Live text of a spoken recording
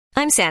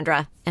I'm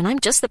Sandra, and I'm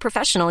just the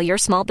professional your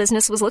small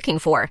business was looking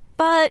for.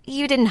 But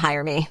you didn't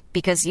hire me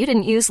because you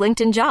didn't use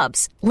LinkedIn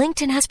Jobs.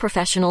 LinkedIn has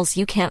professionals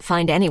you can't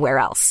find anywhere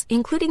else,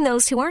 including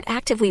those who aren't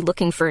actively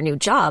looking for a new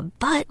job,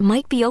 but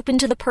might be open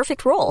to the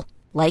perfect role,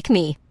 like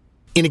me.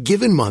 In a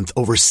given month,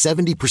 over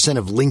 70%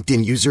 of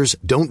LinkedIn users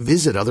don't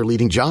visit other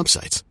leading job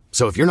sites.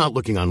 So if you're not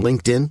looking on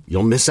LinkedIn,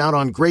 you'll miss out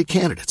on great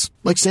candidates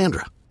like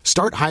Sandra.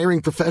 Start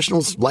hiring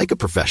professionals like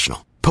a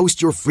professional.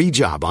 Post your free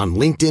job on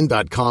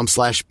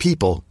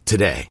linkedin.com/people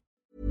today.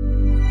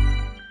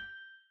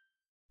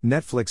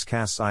 Netflix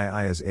casts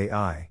AI as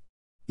AI.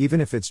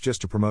 Even if it's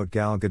just to promote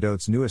Gal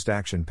Gadot's newest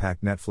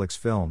action-packed Netflix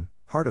film,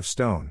 Heart of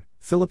Stone,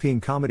 Philippine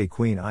comedy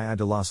queen Aya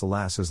de las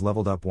Alas has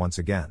leveled up once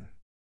again.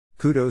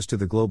 Kudos to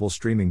the global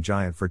streaming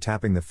giant for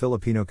tapping the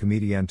Filipino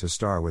comedian to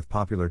star with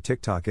popular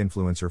TikTok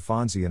influencer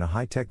Fonzie in a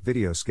high-tech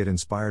video skit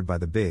inspired by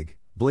the big,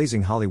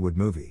 blazing Hollywood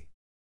movie.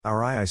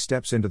 Our Aya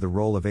steps into the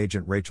role of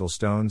Agent Rachel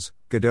Stone's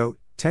Gadot,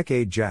 tech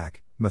aide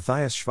Jack,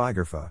 Matthias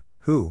Schweigerfa,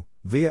 who,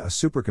 via a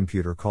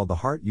supercomputer called the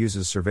Heart,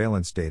 uses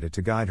surveillance data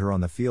to guide her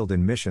on the field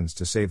in missions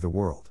to save the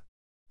world.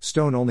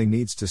 Stone only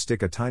needs to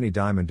stick a tiny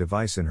diamond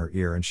device in her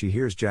ear and she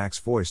hears Jack's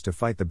voice to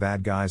fight the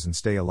bad guys and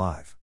stay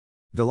alive.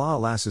 De la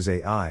Alas's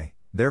AI,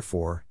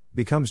 therefore,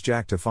 becomes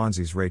Jack to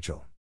Fonzie's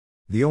Rachel.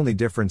 The only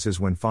difference is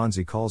when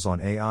Fonzie calls on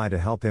AI to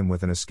help him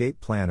with an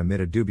escape plan amid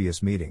a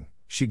dubious meeting,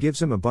 she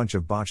gives him a bunch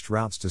of botched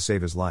routes to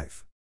save his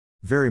life.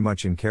 Very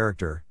much in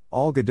character,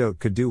 all Gadot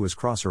could do was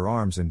cross her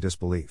arms in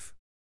disbelief.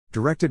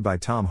 Directed by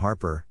Tom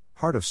Harper,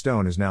 Heart of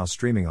Stone is now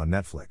streaming on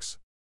Netflix.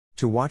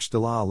 To watch De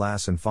la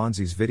Alas and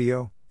Fonzie's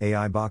video,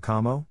 AI ba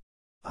kamo?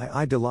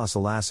 I de las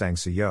Alas ang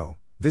sayo,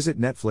 visit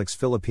Netflix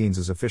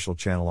Philippines' official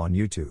channel on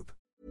YouTube.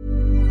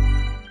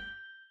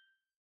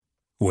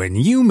 When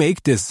you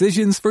make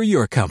decisions for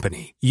your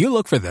company, you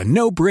look for the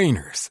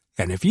no-brainers.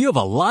 And if you have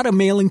a lot of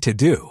mailing to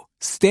do,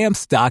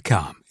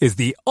 Stamps.com is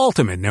the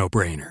ultimate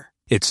no-brainer.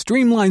 It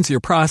streamlines your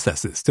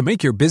processes to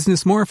make your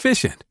business more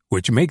efficient,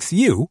 which makes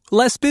you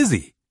less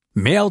busy.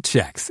 Mail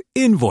checks,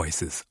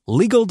 invoices,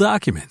 legal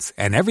documents,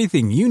 and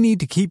everything you need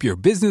to keep your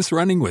business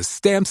running with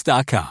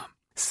Stamps.com.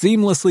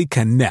 Seamlessly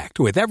connect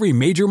with every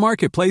major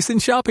marketplace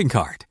and shopping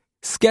cart.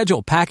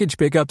 Schedule package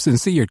pickups and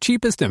see your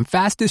cheapest and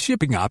fastest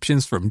shipping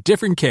options from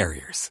different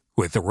carriers,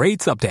 with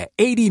rates up to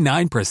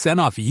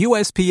 89% off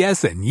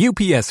USPS and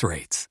UPS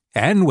rates.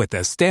 And with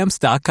the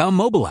Stamps.com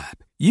mobile app,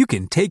 you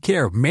can take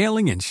care of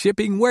mailing and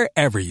shipping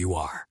wherever you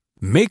are.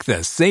 Make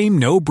the same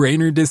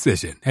no-brainer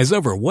decision as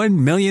over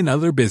 1 million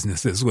other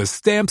businesses with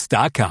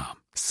Stamps.com.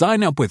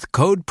 Sign up with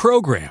code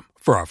PROGRAM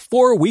for a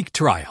 4-week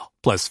trial,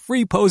 plus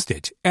free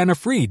postage and a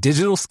free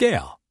digital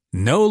scale.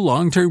 No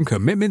long-term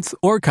commitments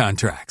or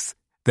contracts.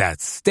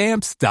 That's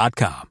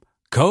Stamps.com.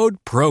 Code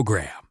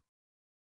PROGRAM.